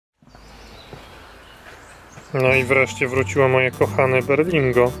No i wreszcie wróciło moje kochane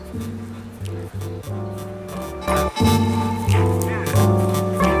Berlingo.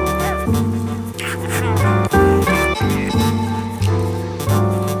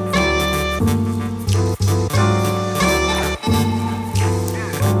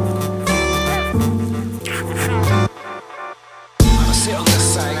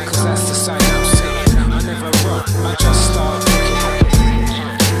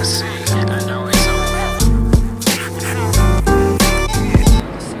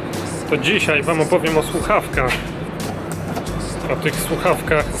 To dzisiaj Wam opowiem o słuchawkach. O tych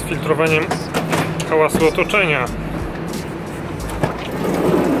słuchawkach z filtrowaniem hałasu otoczenia.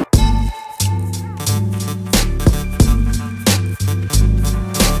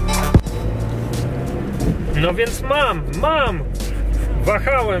 No więc mam!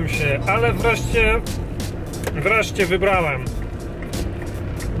 Wahałem się, ale wreszcie wybrałem.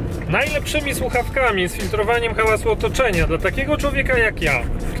 Najlepszymi słuchawkami z filtrowaniem hałasu otoczenia dla takiego człowieka jak ja,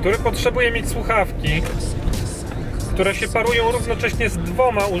 który potrzebuje mieć słuchawki, które się parują równocześnie z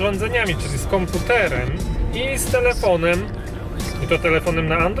dwoma urządzeniami, czyli z komputerem i z telefonem, i to telefonem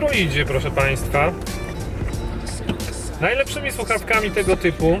na Androidzie, proszę Państwa. Najlepszymi słuchawkami tego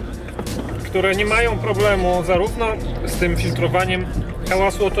typu, które nie mają problemu zarówno z tym filtrowaniem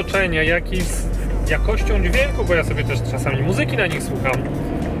hałasu otoczenia, jak i z jakością dźwięku, bo ja sobie też czasami muzyki na nich słucham.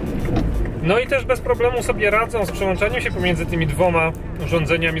 No i też bez problemu sobie radzą z przełączaniem się pomiędzy tymi dwoma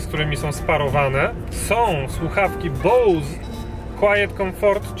urządzeniami, z którymi są sparowane. Są słuchawki Bose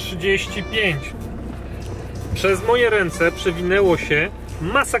Quietcomfort 35. Przez moje ręce przewinęło się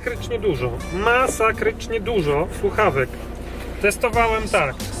masakrycznie dużo słuchawek. Testowałem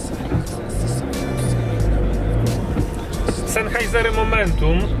tak. Sennheisery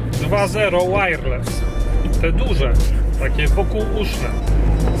Momentum 2.0 wireless. Te duże, takie wokółuszne.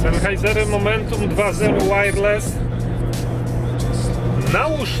 Sennheisery Momentum 2.0 wireless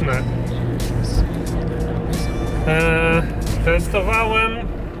nauszne. Testowałem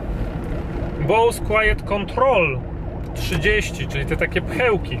Bose Quietcomfort 30, czyli te takie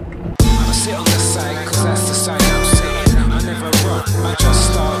pchełki.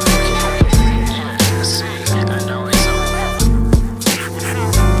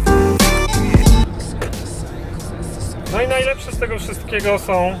 No i najlepsze z tego wszystkiego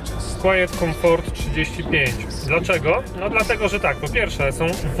są Quietcomfort 35. Dlaczego? No dlatego, że tak, po pierwsze są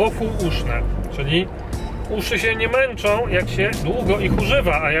wokółuszne, czyli uszy się nie męczą, jak się długo ich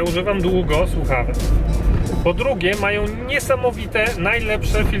używa, a ja używam długo słuchawek. Po drugie, mają niesamowite,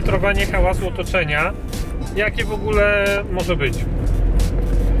 najlepsze filtrowanie hałasu otoczenia, jakie w ogóle może być.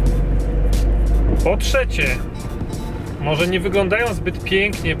 Po trzecie, może nie wyglądają zbyt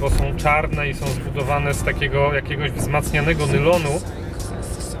pięknie, bo są czarne i są zbudowane z takiego jakiegoś wzmacnianego nylonu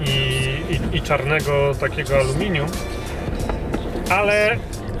i czarnego takiego aluminium, ale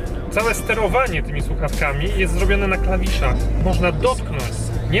całe sterowanie tymi słuchawkami jest zrobione na klawiszach. Można dotknąć.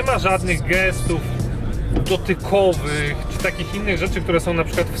 Nie ma żadnych gestów dotykowych czy takich innych rzeczy, które są na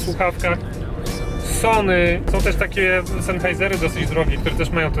przykład w słuchawkach Sony. Są też takie Sennheisery dosyć drogie, które też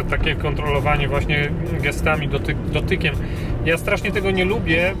mają takie kontrolowanie właśnie gestami, dotykiem. Ja strasznie tego nie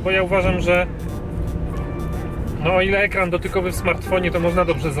lubię, bo ja uważam, że no o ile ekran dotykowy w smartfonie to można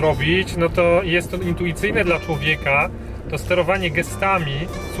dobrze zrobić, no to jest to intuicyjne dla człowieka, to sterowanie gestami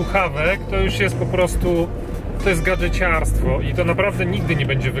słuchawek to już jest po prostu, to jest gadżeciarstwo i to naprawdę nigdy nie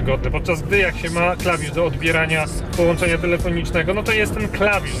będzie wygodne, podczas gdy jak się ma klawisz do odbierania połączenia telefonicznego, no to jest ten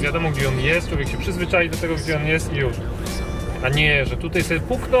klawisz, wiadomo gdzie on jest, człowiek się przyzwyczai do tego, gdzie on jest i już. A nie, że tutaj sobie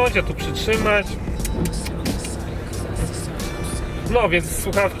puknąć, a tu przytrzymać. No więc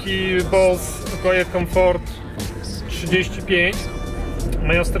słuchawki Bose Quietcomfort 35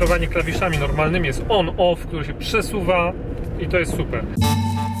 mają sterowanie klawiszami normalnymi, jest on-off, który się przesuwa i to jest super.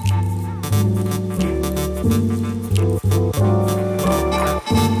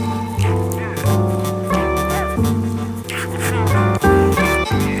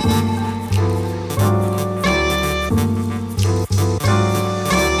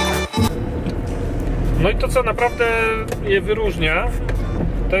 No i to, co naprawdę je wyróżnia,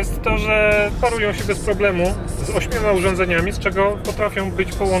 to jest to, że parują się bez problemu z 8 urządzeniami, z czego potrafią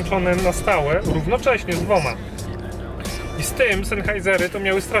być połączone na stałe, równocześnie z 2. I z tym Sennheisery to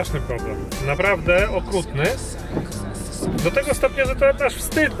miały straszny problem. Naprawdę okrutny. Do tego stopnia, że to aż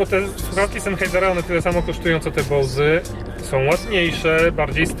wstyd, bo te słuchawki Sennheisera, one tyle samo kosztują co te Bose'y. Są ładniejsze,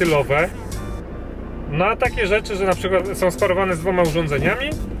 bardziej stylowe. No a takie rzeczy, że na przykład są sparowane z 2 urządzeniami.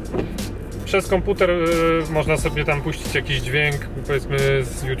 Przez komputer można sobie tam puścić jakiś dźwięk, powiedzmy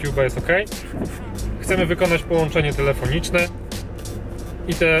z YouTube'a jest ok. Chcemy wykonać połączenie telefoniczne.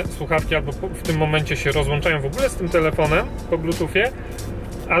 i te słuchawki albo w tym momencie się rozłączają w ogóle z tym telefonem po bluetoothie,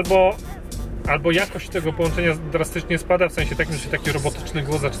 albo jakość tego połączenia drastycznie spada, w sensie takim, że się taki robotyczny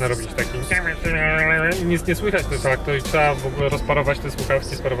głos zaczyna robić, taki i nic nie słychać de facto i trzeba w ogóle rozparować te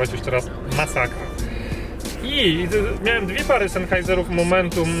słuchawki, sparować jeszcze raz, masakra. I miałem dwie pary Sennheiserów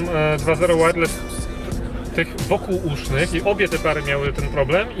Momentum 2.0 wireless tych wokółusznych i obie te pary miały ten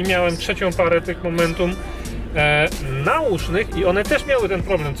problem i miałem trzecią parę tych Momentum nausznych i one też miały ten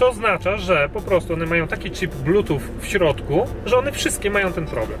problem, co oznacza, że po prostu one mają taki chip Bluetooth w środku, że one wszystkie mają ten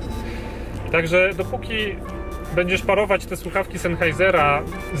problem. Także dopóki będziesz parować te słuchawki Sennheisera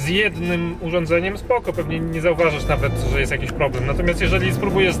z jednym urządzeniem, spoko, pewnie nie zauważysz nawet, że jest jakiś problem. Natomiast jeżeli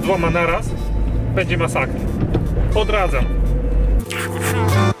spróbujesz z dwoma naraz, będzie masakra. Odradzam.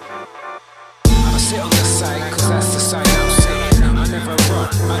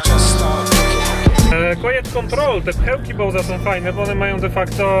 Quiet Control, te pchełki Bose'a są fajne, bo one mają de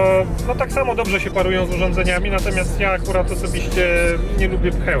facto, no tak samo dobrze się parują z urządzeniami, natomiast ja akurat osobiście nie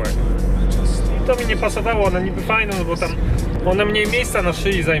lubię pchełek. I to mi nie pasowało, one niby fajne, no bo tam one mniej miejsca na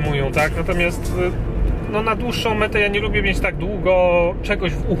szyi zajmują, tak? Natomiast no na dłuższą metę ja nie lubię mieć tak długo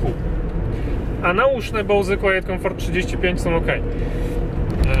czegoś w uchu. A nauszne Bose Quietcomfort 35 są ok.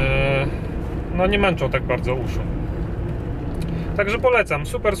 No nie męczą tak bardzo uszu. Także polecam,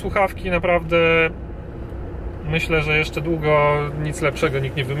 super słuchawki, naprawdę myślę, że jeszcze długo nic lepszego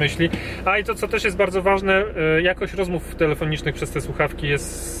nikt nie wymyśli. A i to, co też jest bardzo ważne, jakość rozmów telefonicznych przez te słuchawki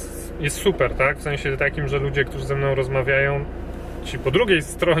jest super, tak? W sensie takim, że ludzie, którzy ze mną rozmawiają, ci po drugiej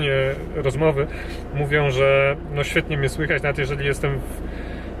stronie rozmowy mówią, że no świetnie mnie słychać, nawet jeżeli jestem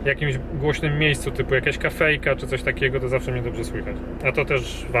w jakimś głośnym miejscu, typu jakaś kafejka czy coś takiego, to zawsze mnie dobrze słychać. A to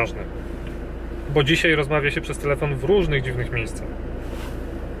też ważne. Bo dzisiaj rozmawia się przez telefon w różnych dziwnych miejscach.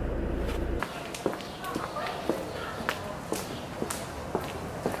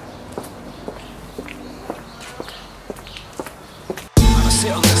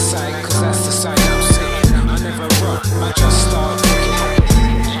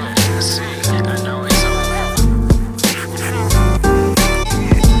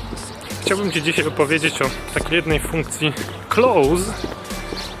 Chciałbym Ci dzisiaj opowiedzieć o takiej jednej funkcji close,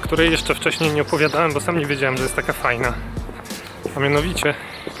 której jeszcze wcześniej nie opowiadałem, bo sam nie wiedziałem, że jest taka fajna. A mianowicie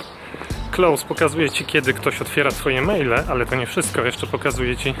close pokazuje Ci, kiedy ktoś otwiera Twoje maile, ale to nie wszystko, jeszcze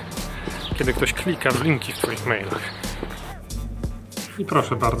pokazuje Ci, kiedy ktoś klika w linki w Twoich mailach. I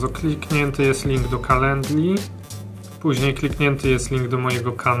proszę bardzo, kliknięty jest link do Calendly, później kliknięty jest link do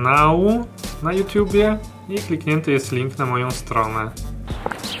mojego kanału na YouTubie i kliknięty jest link na moją stronę.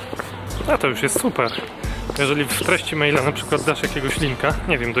 A to już jest super. Jeżeli w treści maila na przykład dasz jakiegoś linka,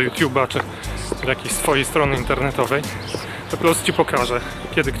 nie wiem, do YouTube'a czy do jakiejś swojej strony internetowej, to Close Ci pokaże,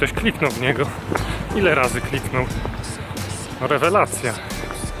 kiedy ktoś kliknął w niego, ile razy kliknął. No rewelacja.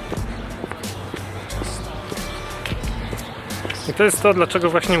 I to jest to, dlaczego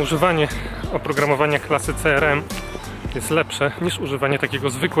właśnie używanie oprogramowania klasy CRM jest lepsze niż używanie takiego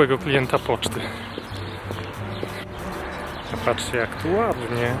zwykłego klienta poczty. Patrzcie, jak tu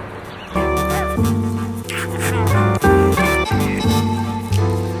ładnie.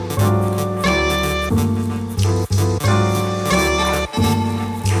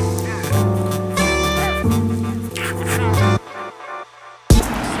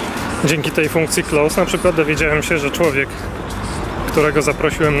 Dzięki tej funkcji close na przykład dowiedziałem się, że człowiek, którego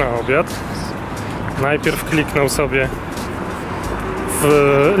zaprosiłem na obiad, najpierw kliknął sobie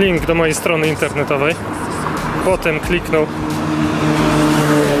w link do mojej strony internetowej, potem kliknął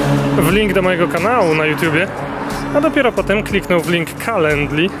w link do mojego kanału na YouTubie, a dopiero potem kliknął w link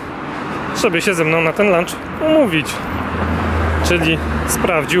Calendly, żeby się ze mną na ten lunch umówić. Czyli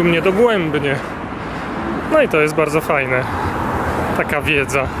sprawdził mnie dogłębnie. No i to jest bardzo fajne. Taka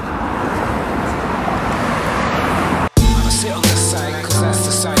wiedza.